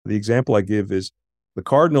The example I give is the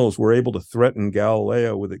Cardinals were able to threaten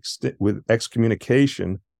Galileo with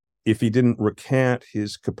excommunication if he didn't recant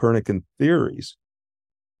his Copernican theories.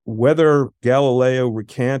 Whether Galileo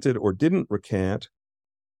recanted or didn't recant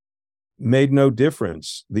made no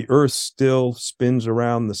difference. The Earth still spins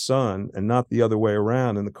around the sun and not the other way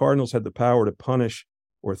around. And the Cardinals had the power to punish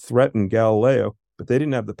or threaten Galileo, but they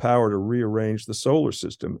didn't have the power to rearrange the solar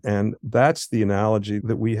system. And that's the analogy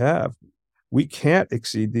that we have. We can't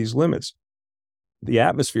exceed these limits. The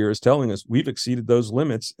atmosphere is telling us we've exceeded those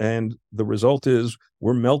limits, and the result is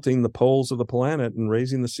we're melting the poles of the planet and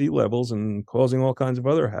raising the sea levels and causing all kinds of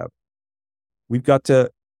other havoc. We've got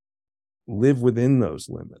to live within those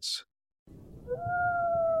limits.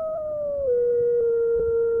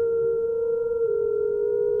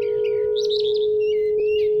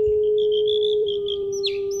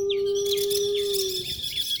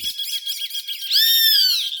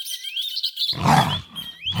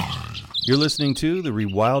 You're listening to the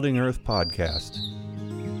Rewilding Earth podcast.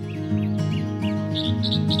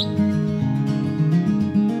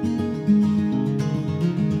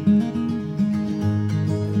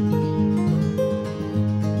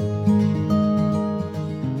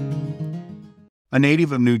 A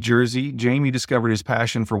native of New Jersey, Jamie discovered his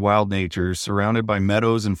passion for wild nature surrounded by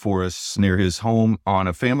meadows and forests near his home on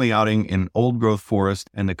a family outing in old-growth forest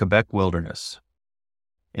in the Quebec wilderness.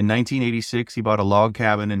 In 1986, he bought a log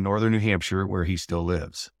cabin in northern New Hampshire, where he still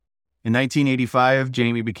lives. In 1985,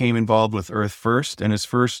 Jamie became involved with Earth First, and his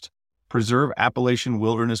first Preserve Appalachian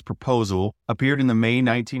Wilderness proposal appeared in the May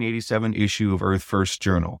 1987 issue of Earth First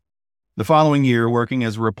Journal. The following year, working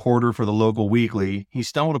as a reporter for the local weekly, he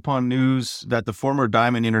stumbled upon news that the former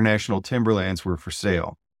Diamond International timberlands were for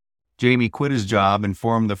sale. Jamie quit his job and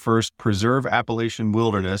formed the first Preserve Appalachian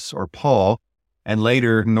Wilderness, or PAWL, and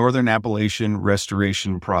later Northern Appalachian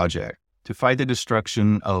Restoration Project, to fight the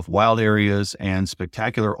destruction of wild areas and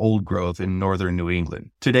spectacular old growth in northern New England.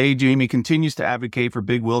 Today, Jamie continues to advocate for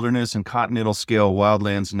big wilderness and continental-scale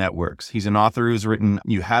wildlands networks. He's an author who's written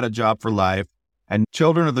You Had a Job for Life and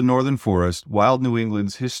Children of the Northern Forest, Wild New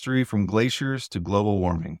England's History from Glaciers to Global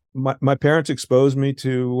Warming. My parents exposed me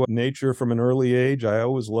to nature from an early age. I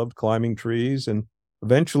always loved climbing trees, and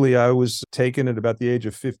eventually I was taken at about the age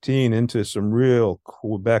of 15 into some real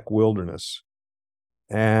Quebec wilderness.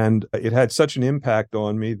 And it had such an impact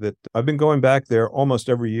on me that I've been going back there almost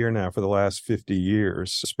every year now for the last 50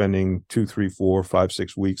 years, spending 2, 3, 4, 5,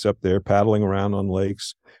 6 weeks up there, paddling around on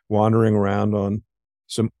lakes, wandering around on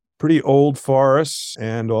some pretty old forests,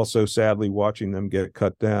 and also sadly watching them get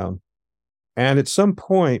cut down. And at some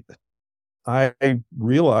point, I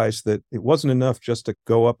realized that it wasn't enough just to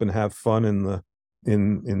go up and have fun in the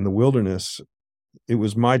wilderness. It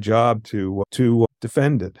was my job to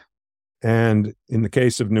defend it. And in the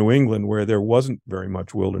case of New England, where there wasn't very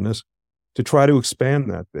much wilderness, to try to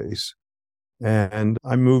expand that base. And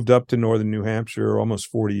I moved up to northern New Hampshire almost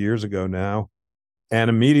 40 years ago now, and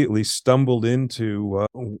immediately stumbled into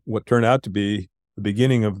what turned out to be the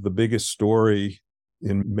beginning of the biggest story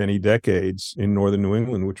in many decades in northern New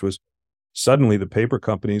England, which was suddenly the paper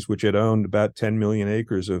companies, which had owned about 10 million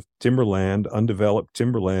acres of timberland, undeveloped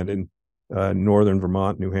timberland in northern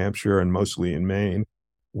Vermont, New Hampshire, and mostly in Maine,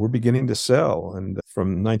 were beginning to sell. And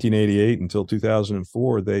from 1988 until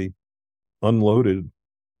 2004, they unloaded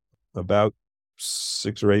about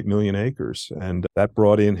 6 or 8 million acres. And that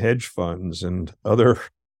brought in hedge funds and other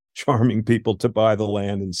charming people to buy the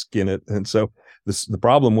land and skin it. And so the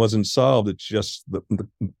problem wasn't solved. It's just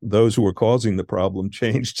those who were causing the problem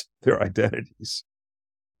changed their identities.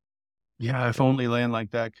 Yeah, if only land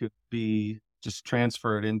like that could be just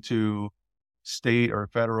transferred into state or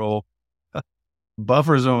federal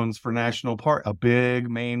buffer zones for national park, a big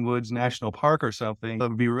Maine Woods National Park or something. It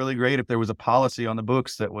would be really great if there was a policy on the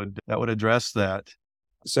books that would address that.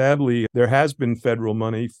 Sadly, there has been federal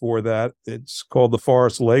money for that. It's called the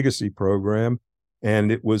Forest Legacy Program,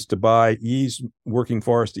 and it was to buy working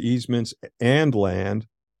forest easements and land.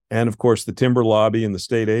 And of course, the timber lobby and the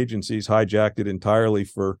state agencies hijacked it entirely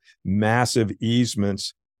for massive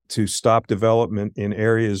easements to stop development in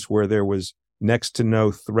areas where there was next to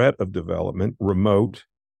no threat of development, remote,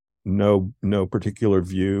 no particular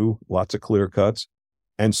view, lots of clear cuts.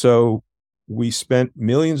 And so we spent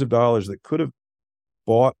millions of dollars that could have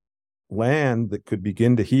bought land that could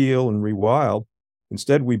begin to heal and rewild.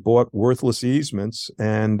 Instead, we bought worthless easements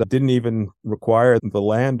and didn't even require the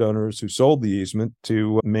landowners who sold the easement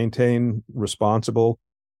to maintain responsible,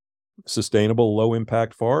 sustainable,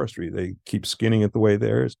 low-impact forestry. They keep skinning it the way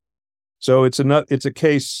there is. So it's a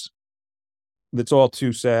case that's all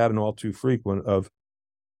too sad and all too frequent of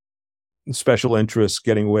special interests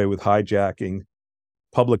getting away with hijacking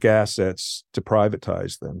public assets to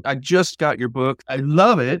privatize them. I just got your book. I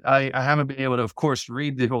love it. I haven't been able to, of course,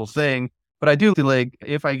 read the whole thing, but I do like,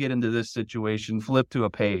 if I get into this situation, flip to a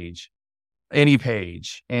page, any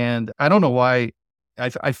page. And I don't know why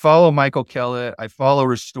I follow Michael Kellett. I follow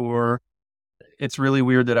Restore. It's really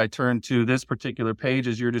weird that I turned to this particular page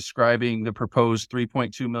as you're describing the proposed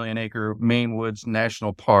 3.2 million acre Maine Woods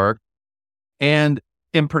National Park. And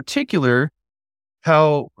in particular,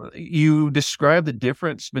 how you describe the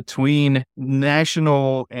difference between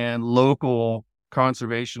national and local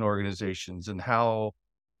conservation organizations and how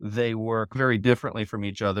they work very differently from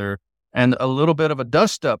each other, and a little bit of a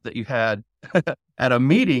dust up that you had at a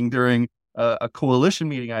meeting during a coalition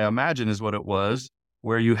meeting, I imagine is what it was,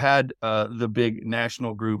 where you had the big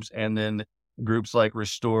national groups and then groups like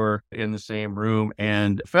Restore in the same room,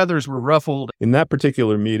 and feathers were ruffled. In that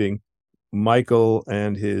particular meeting, Michael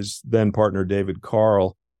and his then partner, David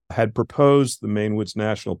Carl, had proposed the Maine Woods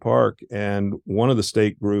National Park, and one of the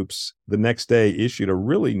state groups the next day issued a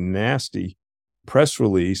really nasty press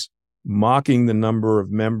release mocking the number of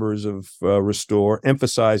members of Restore,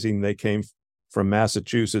 emphasizing they came from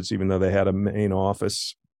Massachusetts, even though they had a Maine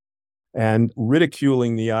office, and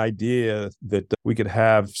ridiculing the idea that we could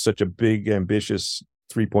have such a big, ambitious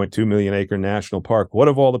 3.2 million acre national park. What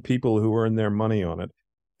of all the people who earn their money on it?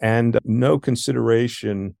 And no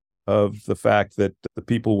consideration of the fact that the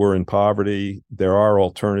people were in poverty. There are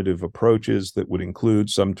alternative approaches that would include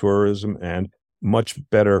some tourism and much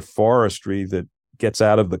better forestry that gets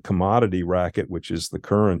out of the commodity racket, which is the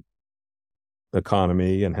current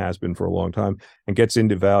economy and has been for a long time, and gets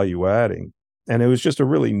into value adding. And it was just a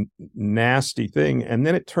really nasty thing. And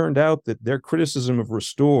then it turned out that their criticism of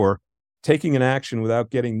Restore, taking an action without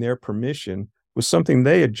getting their permission, was something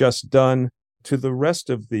they had just done to the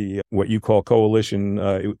rest of the, what you call coalition.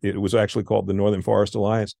 It was actually called the Northern Forest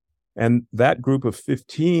Alliance. And that group of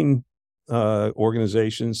 15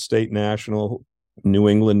 organizations, state, national, New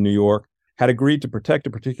England, New York, had agreed to protect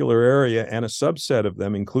a particular area, and a subset of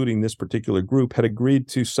them, including this particular group, had agreed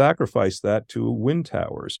to sacrifice that to wind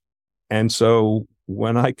towers. And so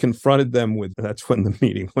when I confronted them with, that's when the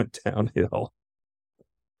meeting went downhill.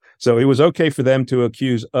 So it was okay for them to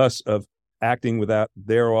accuse us of acting without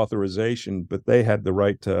their authorization, but they had the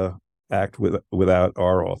right to act without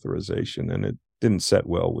our authorization, and it didn't set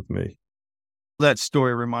well with me. That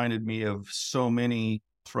story reminded me of so many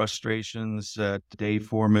frustrations that Dave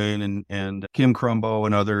Foreman and Kim Crumbo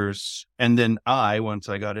and others, and then once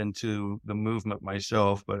I got into the movement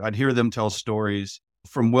myself, but I'd hear them tell stories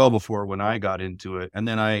from well before when I got into it. And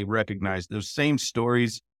then I recognized those same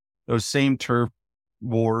stories, those same turf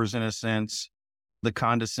wars in a sense, the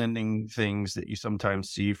condescending things that you sometimes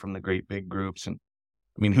see from the great big groups. And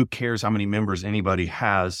I mean, who cares how many members anybody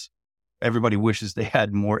has? Everybody wishes they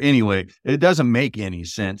had more anyway. It doesn't make any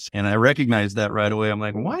sense. And I recognized that right away. I'm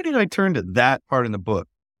like, why did I turn to that part in the book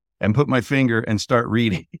and put my finger and start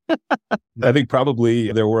reading? I think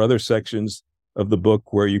probably there were other sections of the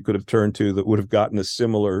book where you could have turned to that would have gotten a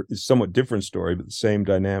similar, somewhat different story, but the same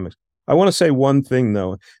dynamics. I want to say one thing,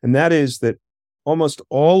 though, and that is that almost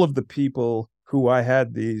all of the people who I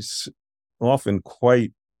had these often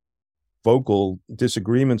quite vocal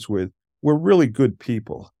disagreements with were really good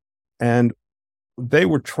people. And they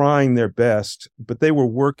were trying their best, but they were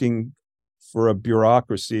working for a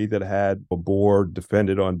bureaucracy that had a board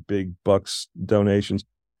depended on big bucks donations.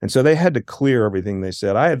 And so they had to clear everything they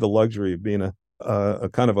said. I had the luxury of being a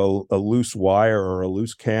kind of a loose wire or a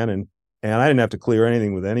loose cannon, and I didn't have to clear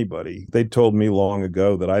anything with anybody. They'd told me long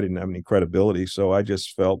ago that I didn't have any credibility, so I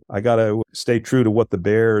just felt I got to stay true to what the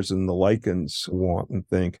bears and the lichens want and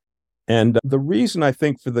think. And the reason I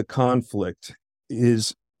think for the conflict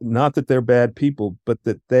is not that they're bad people, but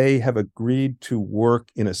that they have agreed to work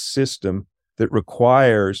in a system that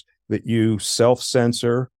requires that you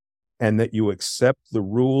self-censor and that you accept the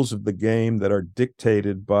rules of the game that are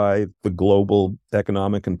dictated by the global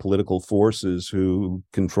economic and political forces who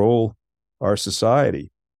control our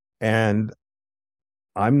society. And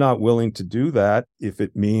I'm not willing to do that if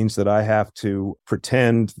it means that I have to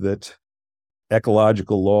pretend that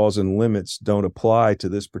ecological laws and limits don't apply to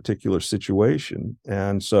this particular situation.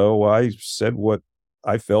 And so I said what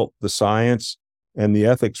I felt the science and the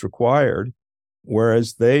ethics required,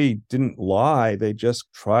 whereas they didn't lie. They just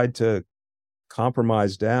tried to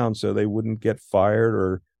compromise down so they wouldn't get fired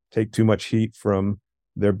or take too much heat from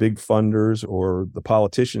their big funders or the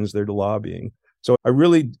politicians they're lobbying. So I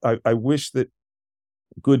wish that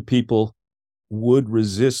good people would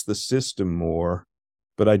resist the system more,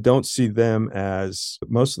 but I don't see them as,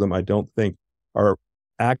 most of them I don't think are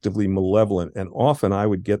actively malevolent. And often I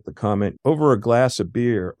would get the comment, over a glass of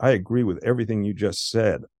beer, I agree with everything you just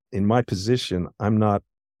said. In my position, I'm not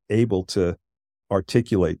able to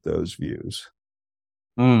articulate those views.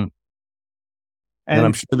 Mm.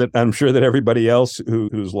 And And I'm sure that everybody else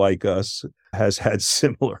who's like us has had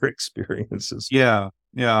similar experiences. yeah,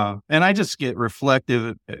 yeah. And I just get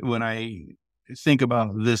reflective when I think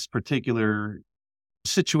about this particular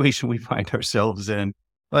situation we find ourselves in.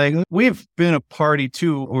 Like, we've been a party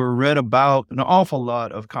to or read about an awful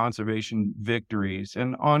lot of conservation victories.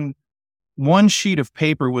 And on one sheet of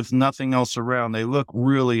paper with nothing else around, they look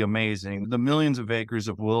really amazing. The millions of acres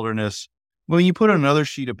of wilderness. When you put another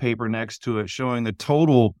sheet of paper next to it showing the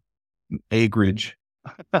total acreage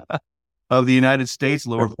of the United States,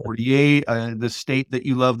 lower 48, the state that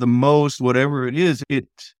you love the most, whatever it is,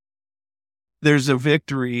 there's a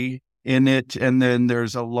victory in it, and then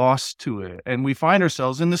there's a loss to it. And we find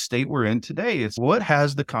ourselves in the state we're in today. It's what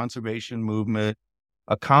has the conservation movement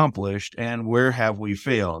accomplished, and where have we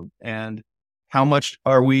failed? And how much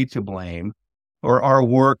are we to blame, or our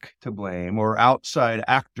work to blame, or outside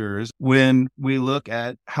actors, when we look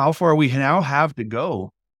at how far we now have to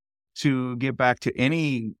go to get back to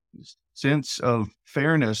any sense of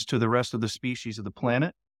fairness to the rest of the species of the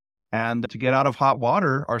planet, and to get out of hot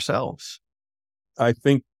water ourselves? I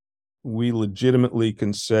think we legitimately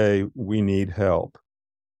can say we need help,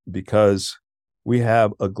 because we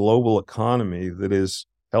have a global economy that is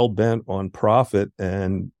hell-bent on profit,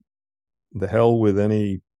 and the hell with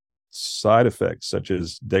any side effects such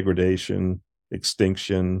as degradation,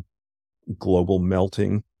 extinction, global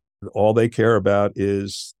melting. All they care about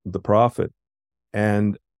is the profit.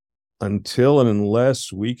 And until and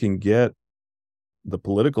unless we can get the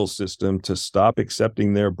political system to stop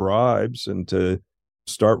accepting their bribes and to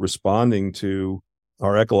start responding to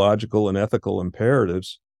our ecological and ethical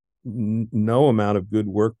imperatives, no amount of good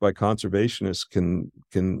work by conservationists can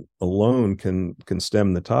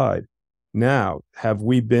stem the tide. Now, have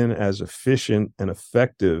we been as efficient and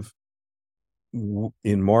effective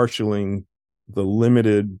in marshaling the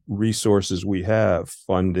limited resources we have,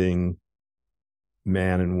 funding,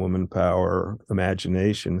 man and woman power,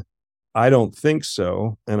 imagination? I don't think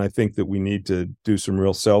so. And I think that we need to do some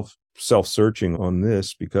real self-searching on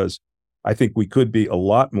this, because I think we could be a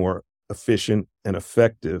lot more efficient and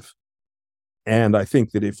effective. And I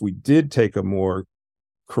think that if we did take a more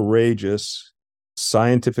courageous,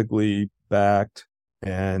 scientifically backed,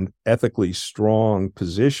 and ethically strong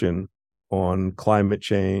position on climate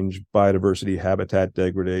change, biodiversity, habitat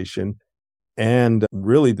degradation, and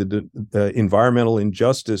really the environmental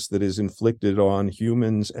injustice that is inflicted on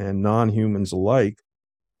humans and non-humans alike,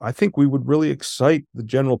 I think we would really excite the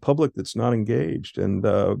general public that's not engaged, and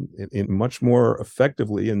in much more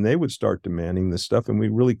effectively, and they would start demanding this stuff, and we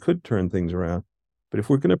really could turn things around. But if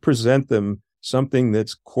we're going to present them something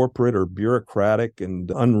that's corporate or bureaucratic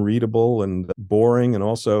and unreadable and boring, and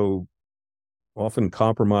also often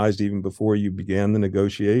compromised even before you began the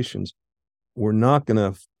negotiations, we're not going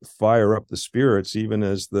to fire up the spirits even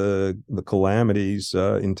as the calamities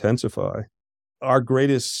intensify. Our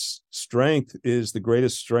greatest strength is the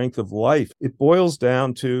greatest strength of life. It boils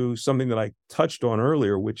down to something that I touched on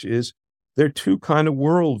earlier, which is there are two kind of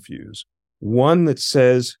worldviews. One that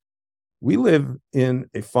says we live in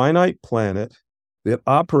a finite planet that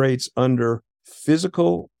operates under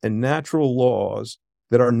physical and natural laws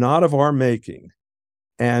that are not of our making,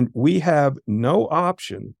 and we have no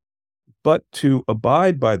option but to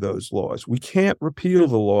abide by those laws. We can't repeal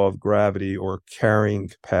the law of gravity or carrying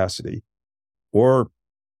capacity or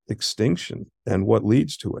extinction and what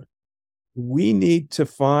leads to it. We need to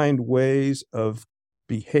find ways of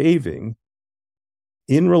behaving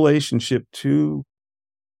in relationship to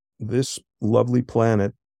this lovely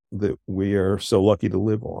planet that we are so lucky to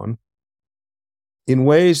live on, in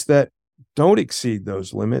ways that don't exceed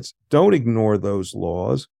those limits, don't ignore those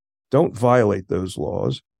laws, don't violate those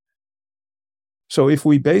laws. So if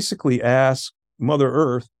we basically ask Mother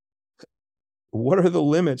Earth, what are the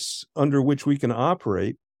limits under which we can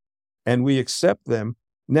operate, and we accept them,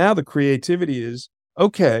 now the creativity is,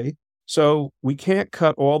 okay, so we can't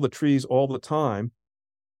cut all the trees all the time,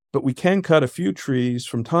 but we can cut a few trees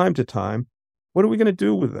from time to time. What are we going to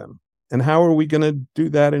do with them? And how are we going to do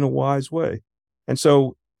that in a wise way? And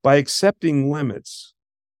so by accepting limits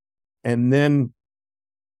and then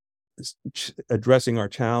addressing our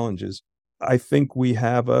challenges, I think we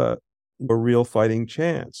have a real fighting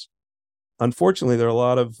chance. Unfortunately, there are a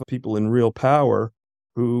lot of people in real power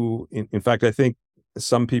who, in fact, I think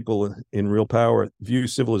some people in real power view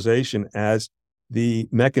civilization as the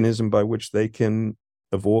mechanism by which they can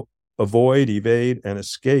avoid, evade, and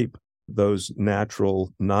escape those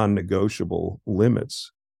natural, non-negotiable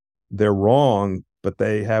limits. They're wrong, but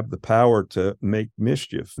they have the power to make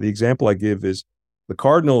mischief. The example I give is the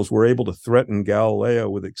Cardinals were able to threaten Galileo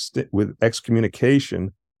with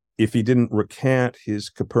excommunication if he didn't recant his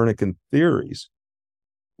Copernican theories.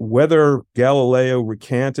 Whether Galileo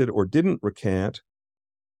recanted or didn't recant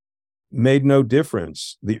made no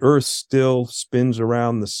difference. The Earth still spins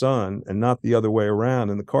around the sun and not the other way around.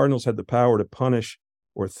 And the Cardinals had the power to punish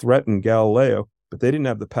or threaten Galileo, but they didn't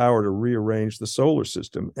have the power to rearrange the solar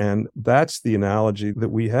system. And that's the analogy that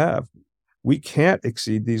we have. We can't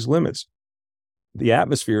exceed these limits. The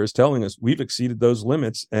atmosphere is telling us we've exceeded those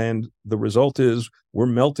limits, and the result is we're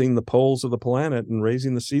melting the poles of the planet and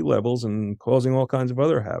raising the sea levels and causing all kinds of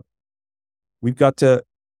other havoc. We've got to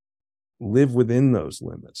live within those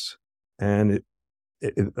limits. And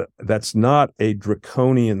that's not a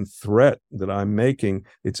draconian threat that I'm making.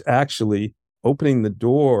 It's actually opening the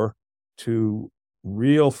door to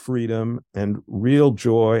real freedom and real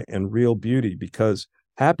joy and real beauty, because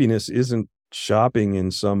happiness isn't shopping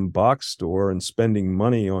in some box store and spending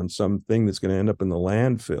money on something that's going to end up in the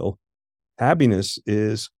landfill. Happiness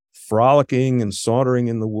is frolicking and sauntering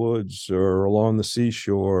in the woods or along the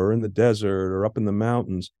seashore or in the desert or up in the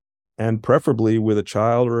mountains, and preferably with a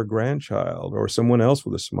child or a grandchild or someone else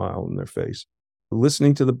with a smile on their face,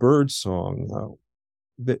 listening to the bird song.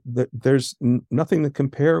 There's nothing to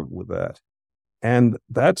compare with that. And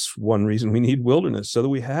that's one reason we need wilderness, so that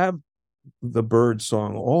we have the bird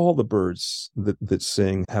song. All the birds that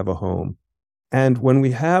sing have a home. And when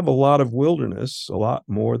we have a lot of wilderness, a lot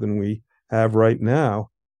more than we have right now,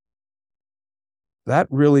 that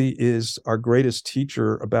really is our greatest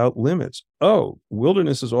teacher about limits. Oh,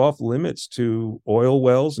 wilderness is off limits to oil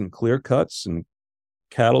wells and clear cuts and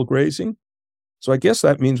cattle grazing. So I guess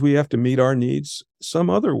that means we have to meet our needs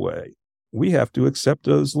some other way. We have to accept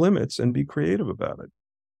those limits and be creative about it.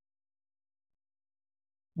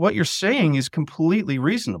 What you're saying is completely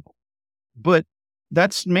reasonable, but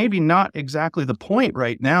that's maybe not exactly the point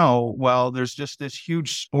right now, while there's just this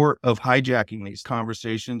huge sport of hijacking these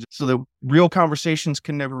conversations so that real conversations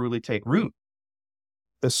can never really take root.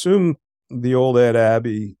 Assume the old Ed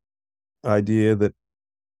Abbey idea that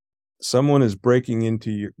someone is breaking into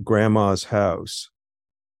your grandma's house.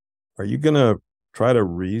 Are you going to try to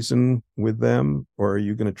reason with them, or are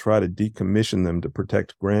you going to try to decommission them to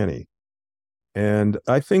protect Granny? And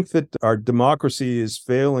I think that our democracy is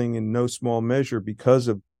failing in no small measure because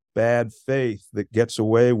of bad faith that gets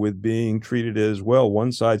away with being treated as, well,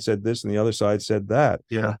 one side said this and the other side said that.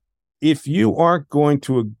 Yeah. If you aren't going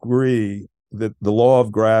to agree that the law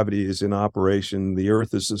of gravity is in operation, the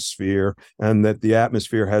Earth is a sphere, and that the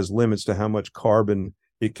atmosphere has limits to how much carbon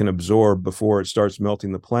it can absorb before it starts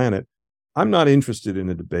melting the planet, I'm not interested in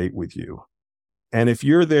a debate with you. And if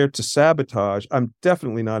you're there to sabotage, I'm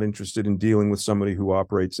definitely not interested in dealing with somebody who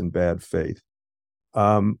operates in bad faith.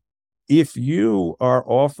 If you are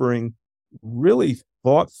offering really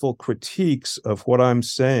thoughtful critiques of what I'm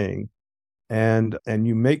saying, and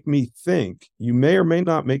you make me think, you may or may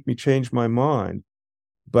not make me change my mind,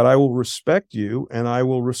 but I will respect you and I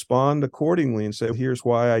will respond accordingly and say, here's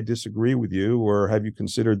why I disagree with you, or have you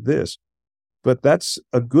considered this? But that's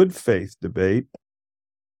a good faith debate.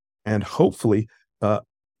 And hopefully,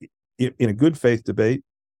 in a good faith debate,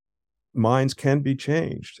 minds can be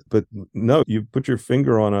changed. But no, you put your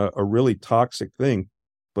finger on a really toxic thing.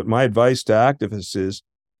 But my advice to activists is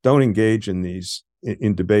don't engage in these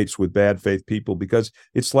in debates with bad faith people, because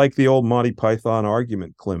it's like the old Monty Python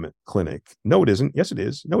argument clinic. No, it isn't. Yes, it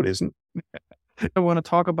is. No, it isn't. I want to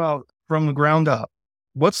talk about From the Ground Up.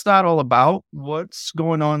 What's that all about? What's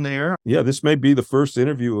going on there? Yeah, this may be the first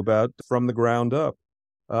interview about From the Ground Up.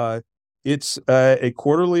 It's a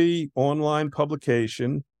quarterly online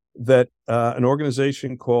publication that an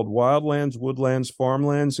organization called Wildlands, Woodlands,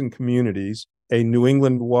 Farmlands, and Communities, a New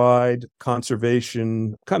England-wide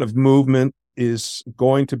conservation kind of movement, is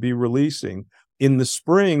going to be releasing. In the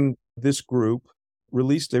spring, this group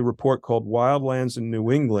released a report called Wildlands in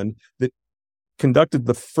New England that conducted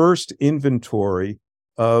the first inventory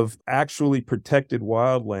of actually protected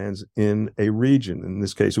wildlands in a region. In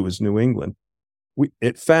this case, it was New England.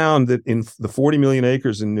 It found that in the 40 million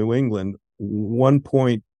acres in New England,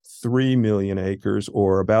 1.3 million acres,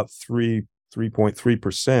 or about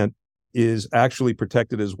 3.3%, is actually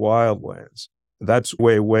protected as wildlands. That's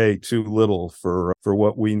way too little for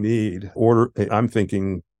what we need. I'm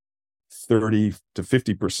thinking 30 to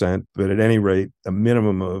 50%, but at any rate, a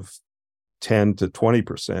minimum of 10 to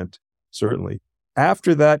 20%, certainly.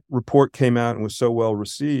 After that report came out and was so well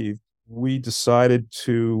received, we decided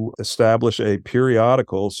to establish a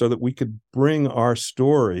periodical so that we could bring our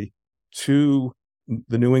story to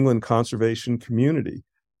the New England conservation community.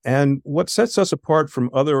 And what sets us apart from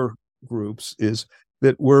other groups is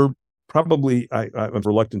that we're probably, I'm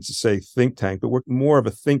reluctant to say think tank, but we're more of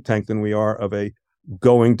a think tank than we are of a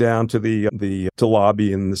going down to to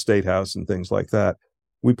lobby in the State House and things like that.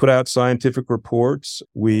 We put out scientific reports.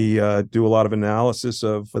 We do a lot of analysis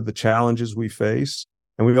of the challenges we face.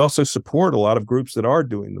 And we also support a lot of groups that are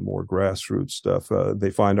doing the more grassroots stuff.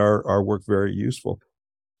 They find our work very useful.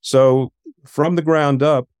 So from the ground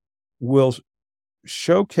up, we'll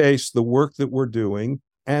showcase the work that we're doing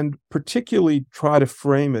and particularly try to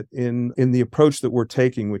frame it in the approach that we're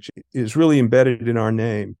taking, which is really embedded in our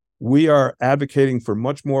name. We are advocating for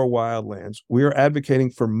much more wildlands. We are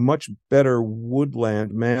advocating for much better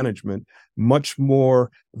woodland management, much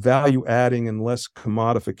more value adding and less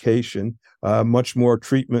commodification, much more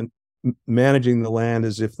treatment, managing the land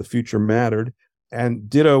as if the future mattered, and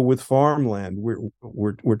ditto with farmland.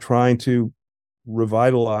 We're trying to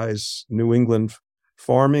revitalize New England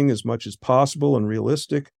farming as much as possible and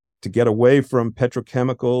realistic, to get away from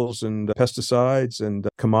petrochemicals and pesticides and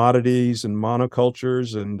commodities and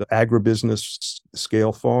monocultures and agribusiness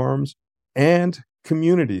scale farms, and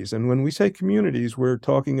communities. And when we say communities, we're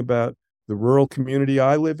talking about the rural community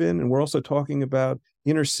I live in, and we're also talking about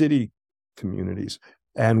inner city communities.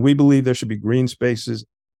 And we believe there should be green spaces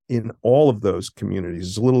in all of those communities.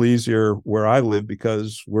 It's a little easier where I live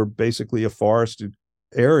because we're basically a forested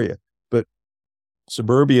area. But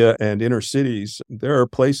suburbia and inner cities, there are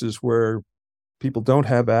places where people don't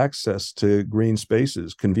have access to green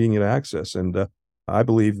spaces, convenient access. And I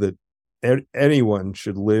believe that everyone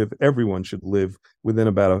should live within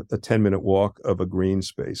about a 10-minute walk of a green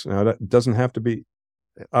space. Now, that doesn't have to be,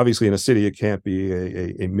 obviously in a city, it can't be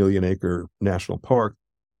a million-acre national park.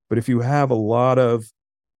 But if you have a lot of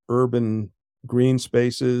urban green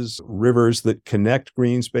spaces, rivers that connect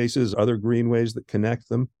green spaces, other greenways that connect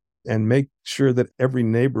them, and make sure that every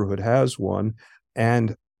neighborhood has one,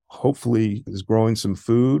 and hopefully is growing some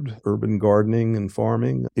food, urban gardening and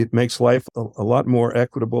farming. It makes life a lot more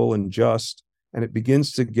equitable and just, and it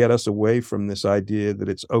begins to get us away from this idea that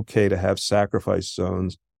it's okay to have sacrifice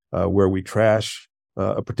zones where we trash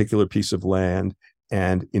a particular piece of land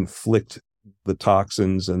and inflict the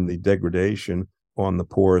toxins and the degradation on the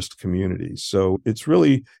poorest communities. So it's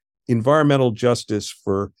really environmental justice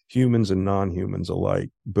for humans and non-humans alike.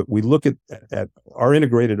 But we look at our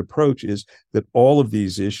integrated approach is that all of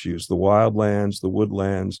these issues, the wildlands, the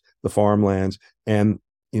woodlands, the farmlands, and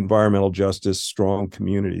environmental justice, strong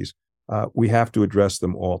communities, we have to address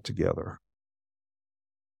them all together.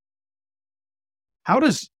 How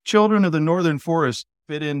does Children of the Northern Forest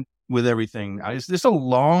fit in with everything? Is this a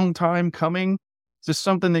long time coming? Is this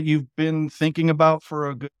something that you've been thinking about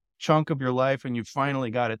for a good chunk of your life and you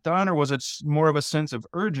finally got it done? Or was it more of a sense of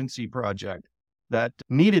urgency project that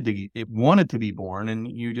wanted to be born and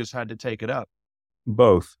you just had to take it up?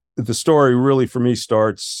 Both. The story really for me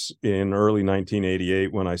starts in early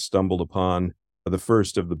 1988 when I stumbled upon the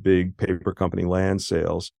first of the big paper company land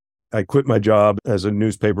sales. I quit my job as a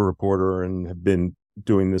newspaper reporter and have been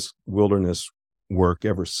doing this wilderness work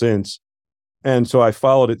ever since. And so I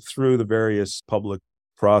followed it through the various public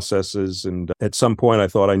processes. And at some point, I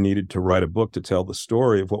thought I needed to write a book to tell the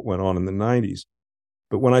story of what went on in the 90s.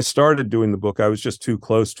 But when I started doing the book, I was just too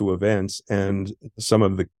close to events. And some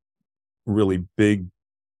of the really big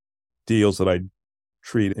deals that I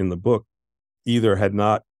treat in the book either had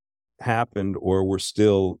not happened or were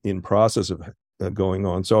still in process of going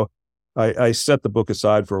on. So I set the book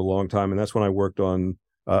aside for a long time. And that's when I worked on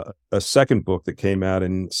a second book that came out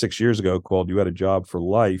 6 years ago called You Had a Job for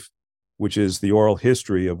Life, which is the oral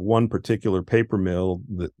history of one particular paper mill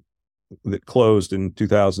that closed in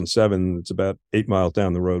 2007. It's about 8 miles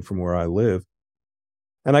down the road from where I live.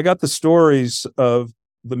 And I got the stories of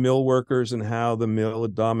the mill workers and how the mill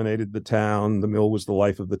had dominated the town. The mill was the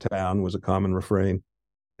life of the town, was a common refrain.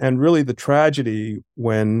 And really the tragedy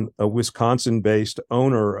when a Wisconsin-based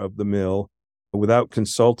owner of the mill, without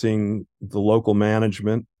consulting the local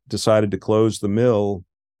management, decided to close the mill.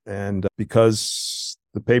 And because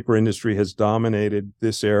the paper industry has dominated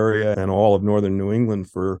this area and all of northern New England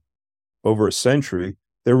for over a century,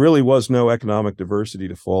 there really was no economic diversity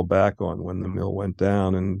to fall back on when the mill went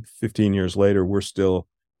down. And 15 years later, we're still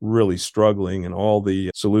really struggling. And all the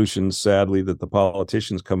solutions, sadly, that the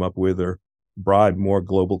politicians come up with are bribe more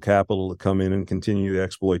global capital to come in and continue the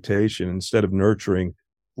exploitation instead of nurturing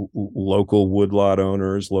local woodlot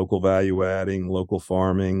owners, local value adding, local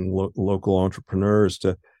farming, local entrepreneurs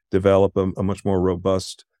to develop a much more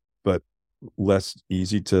robust but less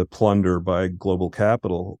easy to plunder by global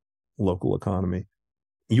capital local economy.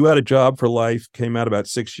 You Had a Job for Life came out about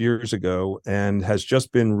 6 years ago and has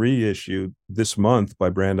just been reissued this month by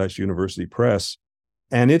Brandeis University Press.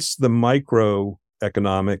 And it's the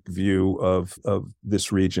microeconomic view of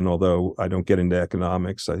this region, although I don't get into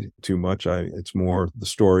economics too much. It's more the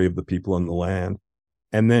story of the people and the land.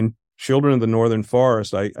 And then Children of the Northern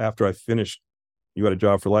Forest, after I finished You Had a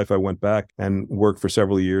Job for Life, I went back and worked for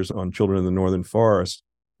several years on Children of the Northern Forest.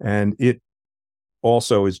 And it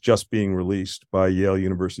also is just being released by Yale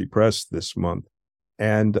University Press this month.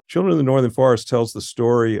 And Children of the Northern Forest tells the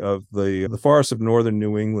story of the forests of northern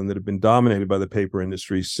New England that have been dominated by the paper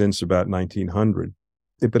industry since about 1900.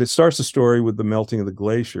 But it starts the story with the melting of the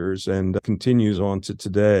glaciers and continues on to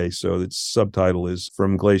today. So its subtitle is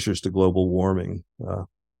From Glaciers to Global Warming.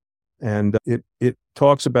 And it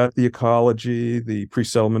talks about the ecology, the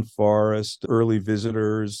pre-settlement forest, early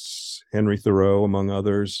visitors, Henry Thoreau, among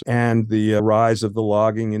others, and the rise of the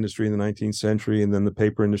logging industry in the 19th century, and then the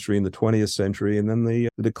paper industry in the 20th century, and then the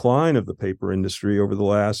decline of the paper industry over the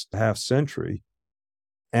last half century.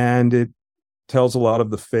 And it tells a lot of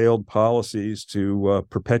the failed policies to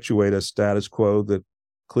perpetuate a status quo that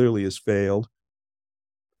clearly has failed.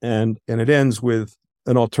 And it ends with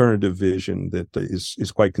an alternative vision that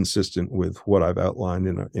is quite consistent with what I've outlined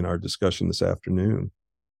in our discussion this afternoon.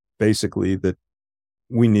 Basically, that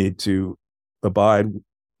we need to abide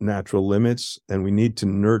natural limits, and we need to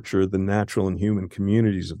nurture the natural and human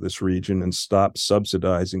communities of this region and stop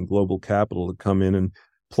subsidizing global capital to come in and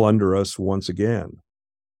plunder us once again.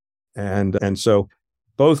 And so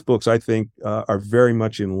both books, I think, are very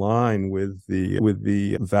much in line with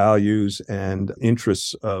the values and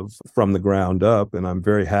interests of From the Ground Up, and I'm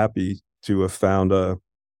very happy to have found a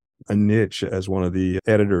niche as one of the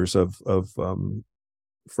editors of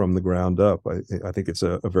From the Ground Up. I think it's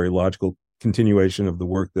a very logical continuation of the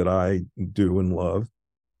work that I do and love,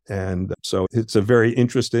 and so it's a very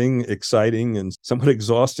interesting, exciting, and somewhat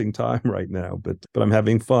exhausting time right now. But I'm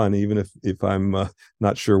having fun, even if I'm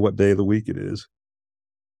not sure what day of the week it is.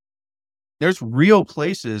 There's real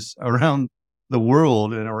places around the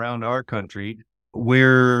world and around our country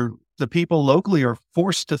where the people locally are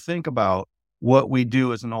forced to think about what we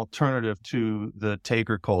do as an alternative to the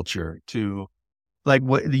taker culture, to like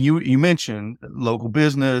what you mentioned, local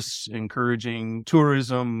business, encouraging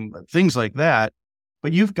tourism, things like that.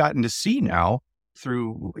 But you've gotten to see now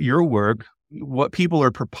through your work what people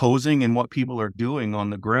are proposing and what people are doing on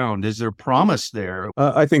the ground. Is there promise there?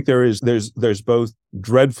 I think there's both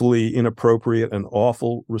dreadfully inappropriate and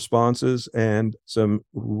awful responses and some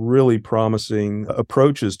really promising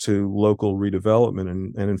approaches to local redevelopment.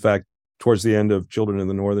 And in fact, towards the end of Children of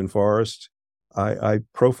the Northern Forest, I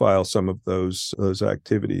profile some of those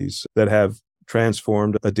activities that have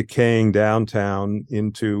transformed a decaying downtown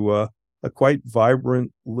into a quite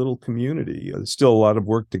vibrant little community. There's still a lot of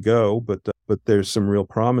work to go, but there's some real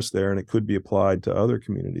promise there, and it could be applied to other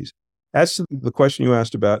communities. As to the question you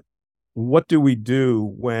asked about, what do we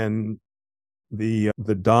do when the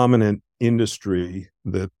dominant industry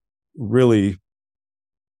that really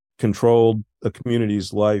controlled a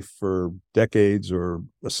community's life for decades or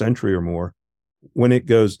a century or more, when it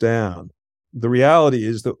goes down? The reality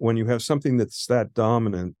is that when you have something that's that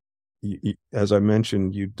dominant, as I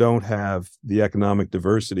mentioned, you don't have the economic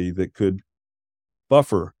diversity that could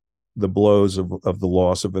buffer the blows of the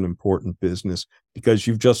loss of an important business, because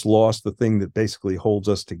you've just lost the thing that basically holds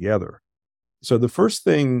us together. So the first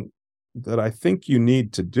thing that I think you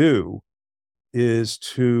need to do is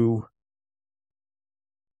to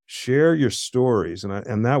share your stories.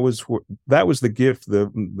 And that was the gift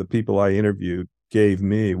the people I interviewed gave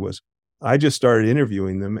me. Was I just started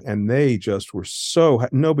interviewing them, and they just were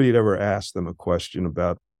nobody had ever asked them a question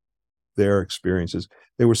about their experiences.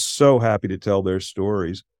 They were so happy to tell their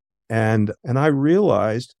stories. And I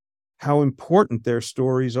realized how important their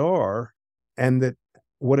stories are, and that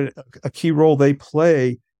what a key role they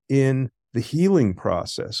play in the healing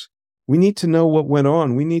process. We need to know what went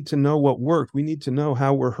on. We need to know what worked. We need to know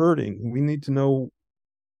how we're hurting. We need to know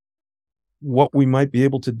what we might be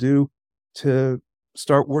able to do to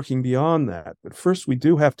start working beyond that. But first, we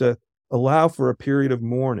do have to allow for a period of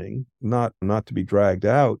mourning, not to be dragged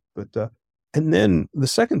out. But and then the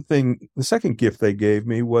second gift they gave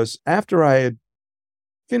me was, after I had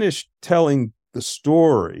finished telling the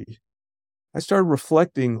story, I started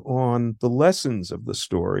reflecting on the lessons of the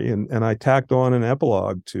story, and I tacked on an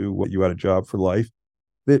epilogue to What You Had a Job for Life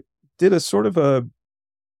that did a sort of a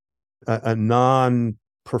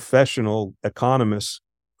non-professional economist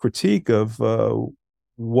critique of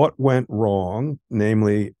what went wrong,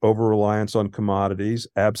 namely over-reliance on commodities,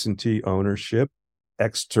 absentee ownership,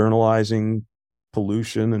 externalizing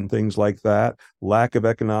pollution and things like that, lack of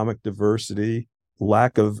economic diversity,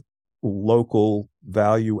 lack of local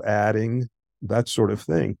value adding, that sort of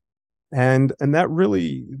thing. And that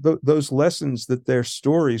really, those lessons that their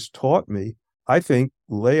stories taught me, I think,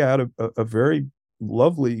 lay out a very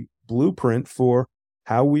lovely blueprint for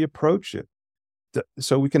how we approach it.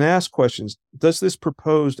 So we can ask questions. Does this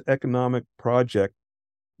proposed economic project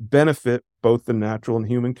benefit both the natural and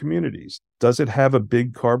human communities? Does it have a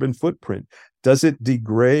big carbon footprint? Does it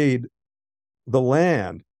degrade the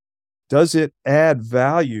land? Does it add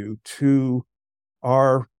value to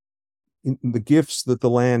the gifts that the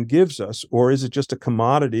land gives us? Or is it just a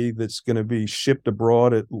commodity that's going to be shipped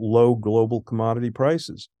abroad at low global commodity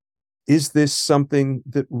prices? Is this something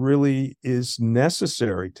that really is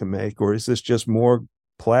necessary to make, or is this just more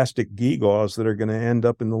plastic gewgaws that are going to end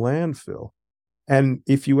up in the landfill? And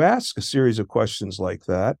if you ask a series of questions like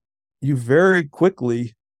that, you very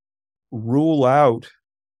quickly rule out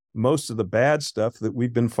most of the bad stuff that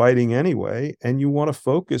we've been fighting anyway, and you want to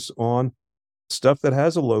focus on stuff that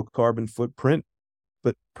has a low carbon footprint,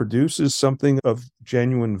 but produces something of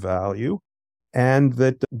genuine value, and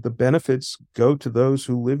that the benefits go to those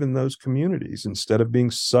who live in those communities instead of being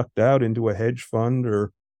sucked out into a hedge fund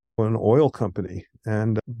or an oil company.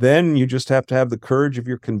 And then you just have to have the courage of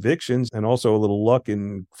your convictions and also a little luck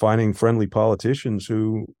in finding friendly politicians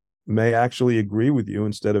who may actually agree with you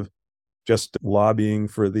instead of just lobbying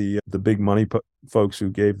for the big money folks who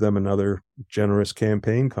gave them another generous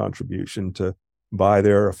campaign contribution to buy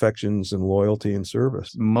their affections and loyalty and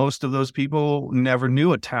service. Most of those people never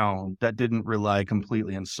knew a town that didn't rely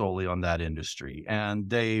completely and solely on that industry, and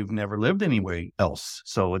they've never lived anywhere else.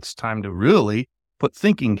 So it's time to really put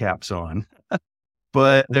thinking caps on.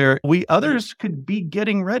 But we others could be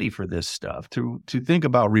getting ready for this stuff, to think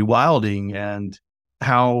about rewilding and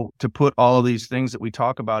how to put all of these things that we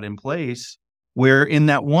talk about in place, where in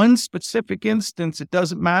that one specific instance, it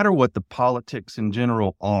doesn't matter what the politics in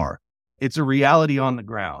general are. It's a reality on the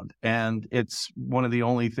ground. And it's one of the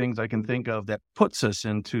only things I can think of that puts us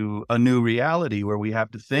into a new reality where we have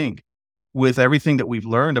to think, with everything that we've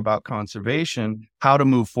learned about conservation, how to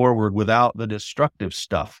move forward without the destructive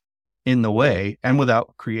stuff in the way and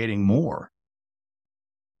without creating more.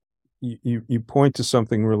 You point to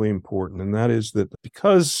something really important, and that is that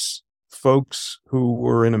because folks who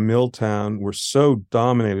were in a mill town were so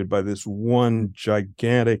dominated by this one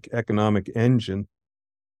gigantic economic engine,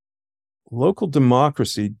 local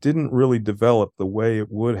democracy didn't really develop the way it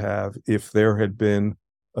would have if there had been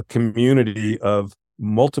a community of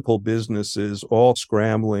multiple businesses all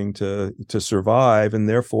scrambling to survive. And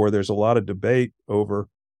therefore, there's a lot of debate over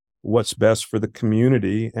what's best for the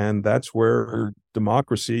community. And that's where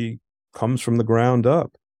democracy comes from the ground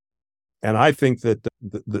up. And I think that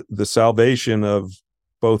the salvation of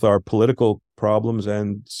both our political problems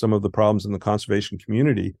and some of the problems in the conservation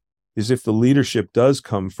community is if the leadership does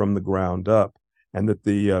come from the ground up, and that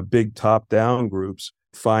the big top-down groups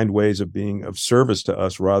find ways of being of service to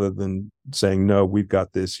us rather than saying, no, we've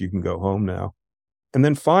got this, you can go home now. And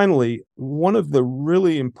then finally, one of the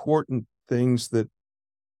really important things that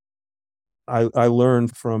I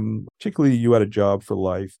learned from particularly You Had a Job for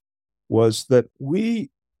Life was that the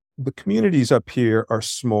communities up here are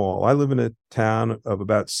small. I live in a town of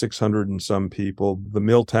about 600 and some people. The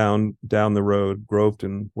mill town down the road,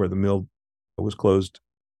 Groveton, where the mill was closed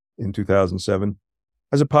in 2007,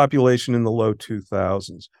 has a population in the low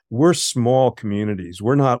 2000s. We're small communities.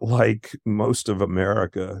 We're not like most of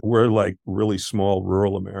America. We're like really small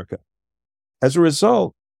rural America. As a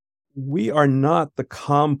result, we are not the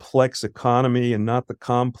complex economy and not the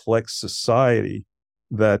complex society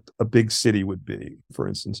that a big city would be, for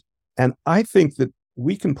instance. And I think that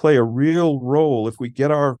we can play a real role if we get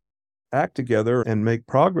our act together and make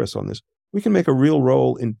progress on this. We can make a real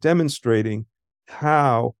role in demonstrating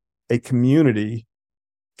how a community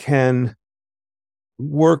can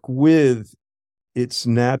work with its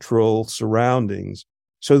natural surroundings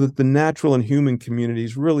so that the natural and human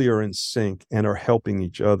communities really are in sync and are helping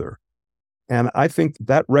each other. And I think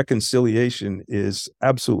that reconciliation is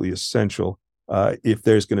absolutely essential if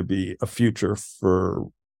there's going to be a future for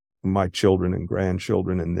my children and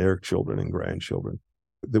grandchildren and their children and grandchildren,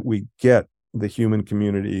 that we get the human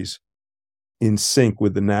communities in sync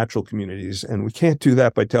with the natural communities. And we can't do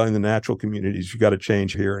that by telling the natural communities, you got to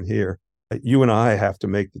change here and here. You and I have to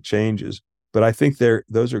make the changes. But I think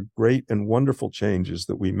those are great and wonderful changes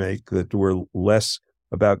that we make, that we're less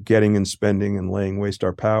about getting and spending and laying waste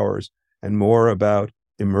our powers, and more about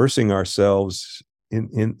immersing ourselves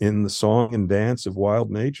in the song and dance of wild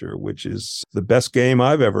nature, which is the best game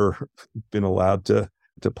I've ever been allowed to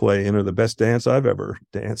to play in, or the best dance I've ever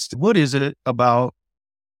danced. What is it about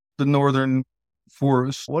the northern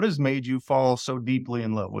forest? What has made you fall so deeply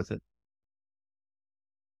in love with it?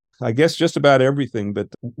 I guess just about everything, but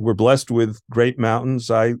we're blessed with great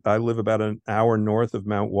mountains. I live about an hour north of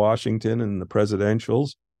Mount Washington in the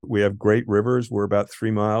Presidentials. We have great rivers. We're about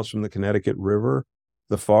 3 miles from the Connecticut River.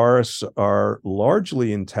 The forests are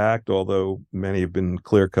largely intact, although many have been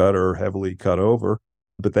clear-cut or heavily cut over,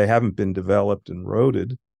 but they haven't been developed and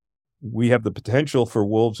roaded. We have the potential for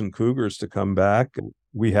wolves and cougars to come back.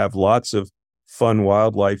 We have lots of fun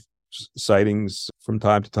wildlife sightings from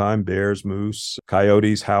time to time: bears, moose,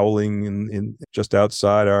 coyotes howling in just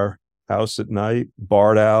outside our house at night,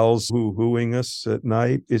 barred owls hooing us at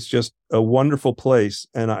night. It's just a wonderful place.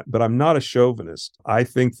 But I'm not a chauvinist. I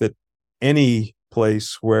think that any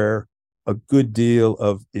place where a good deal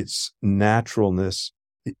of its naturalness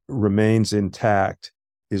remains intact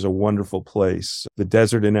is a wonderful place. The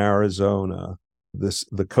desert in Arizona,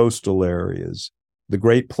 the coastal areas, the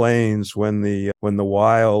Great Plains, when the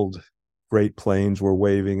wild Great Plains were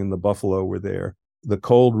waving and the buffalo were there, the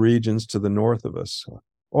cold regions to the north of us.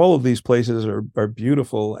 All of these places are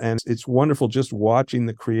beautiful, and it's wonderful just watching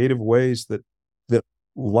the creative ways that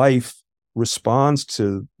life responds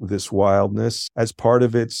to this wildness as part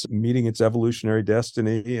of its meeting its evolutionary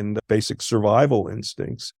destiny and basic survival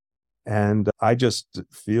instincts. And I just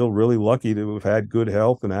feel really lucky to have had good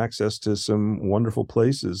health and access to some wonderful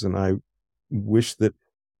places. And I wish that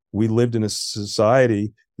we lived in a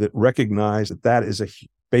society that recognized that that is a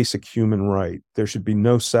basic human right. There should be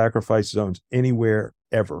no sacrifice zones anywhere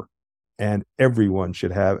ever. And everyone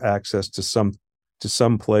should have access to some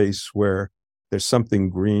place where there's something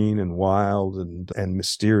green and wild and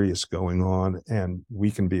mysterious going on, and we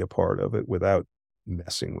can be a part of it without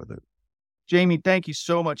messing with it. Jamie, thank you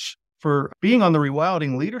so much for being on the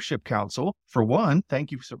Rewilding Leadership Council. For one,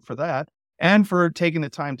 thank you for that, and for taking the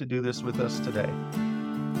time to do this with us today.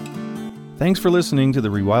 Thanks for listening to the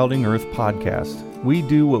Rewilding Earth podcast. We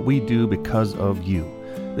do what we do because of you.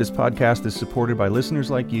 This podcast is supported by listeners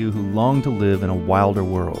like you who long to live in a wilder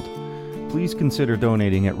world. Please consider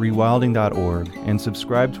donating at rewilding.org and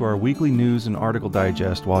subscribe to our weekly news and article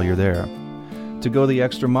digest while you're there. To go the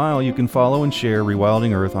extra mile, you can follow and share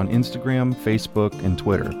Rewilding Earth on Instagram, Facebook, and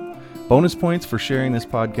Twitter. Bonus points for sharing this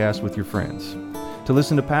podcast with your friends. To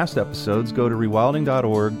listen to past episodes, go to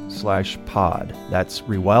rewilding.org/pod. That's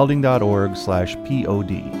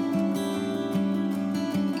rewilding.org/pod.